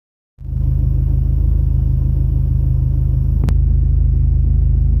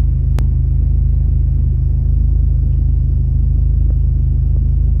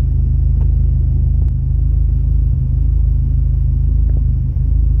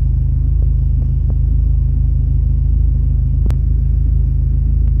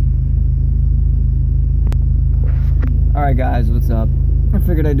guys, what's up? I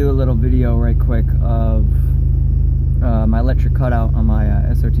figured I'd do a little video right quick of my electric cutout on my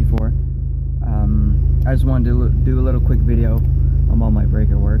Srt4. I just wanted to do a little quick video on all my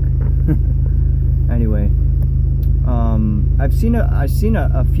breaker work. Anyway, I've seen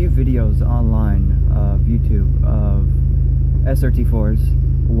a few videos online of YouTube of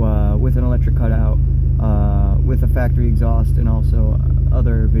Srt4s with an electric cutout, with a factory exhaust, and also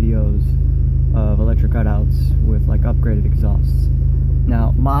other videos of electric cutouts with like upgraded exhausts.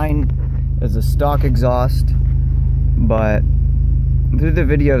 Now mine is a stock exhaust, but through the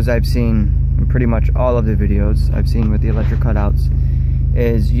videos I've seen, and pretty much all of the videos I've seen with the electric cutouts,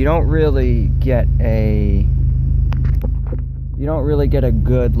 is you don't really get a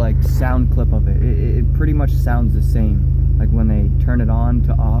good like sound clip of it. It pretty much sounds the same, like when they turn it on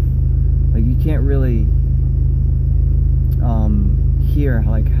to off. Like you can't really hear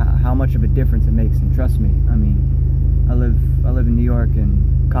like how much of a difference it makes. And trust me, I mean, I live in New York,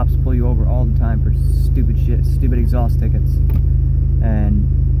 and cops pull you over all the time for stupid shit, stupid exhaust tickets.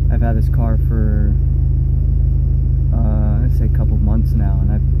 And I've had this car for I'd say a couple months now, and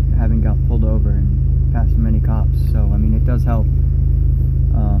I haven't got pulled over and passed many cops. So I mean, it does help.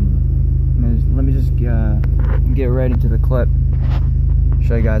 Let me just get right into the clip.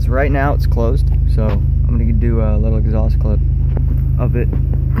 Show you guys. Right now it's closed, so I'm gonna do a little exhaust clip of it.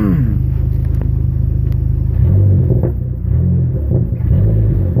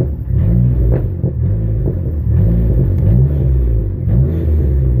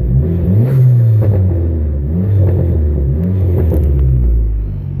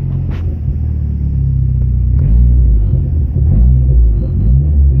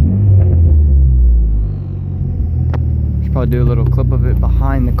 Should probably do a little clip of it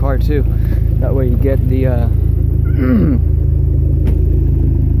behind the car too. That way you get the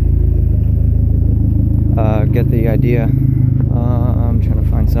get the idea. I'm trying to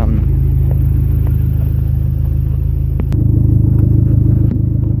find something.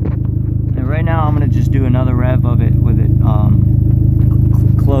 And right now I'm gonna just do another rev of it with it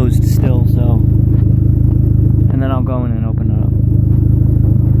closed still, so, and then I'll go in and open it up.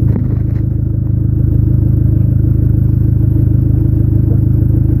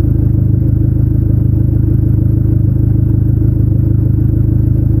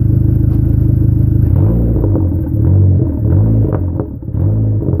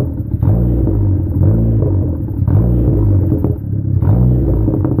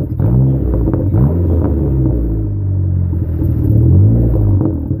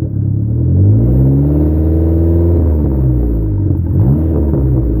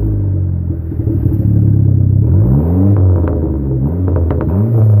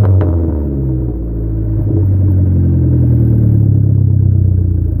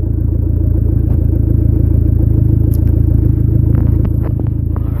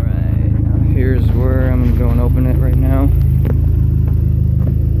 Open it right now.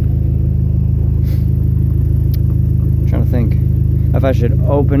 I'm trying to think if I should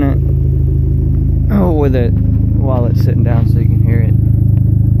open it with it while it's sitting down so you can hear it.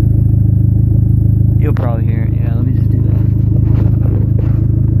 You'll probably hear it. Yeah, let me just do that.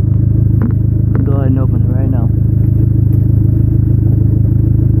 Go ahead and open it right now.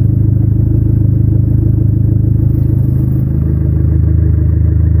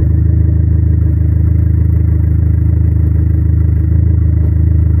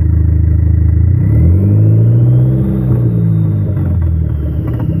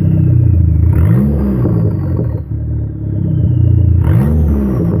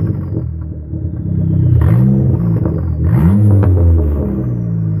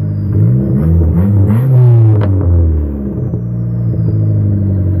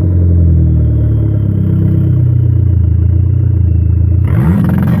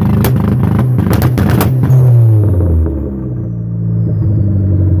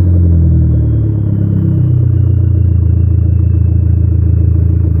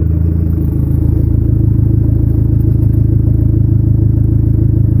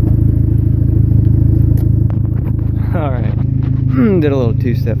 Did a little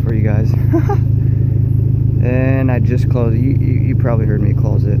two-step for you guys. And I just closed. You probably heard me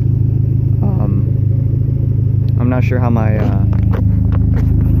close it. I'm not sure how my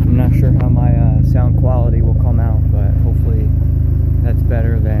sound quality will come out, but hopefully that's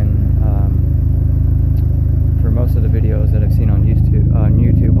better than for most of the videos that I've seen on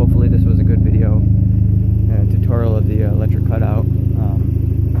YouTube. Hopefully this was a good video, tutorial of the electric cutout.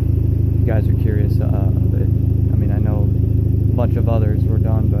 You guys are curious of it. I mean, I know a bunch of others were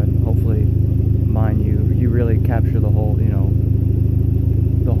done, but hopefully mine, you really capture the whole,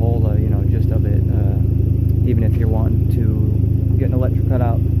 gist of it even if you're wanting to get an electric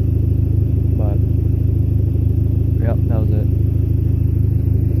cutout. But, yep, that was it.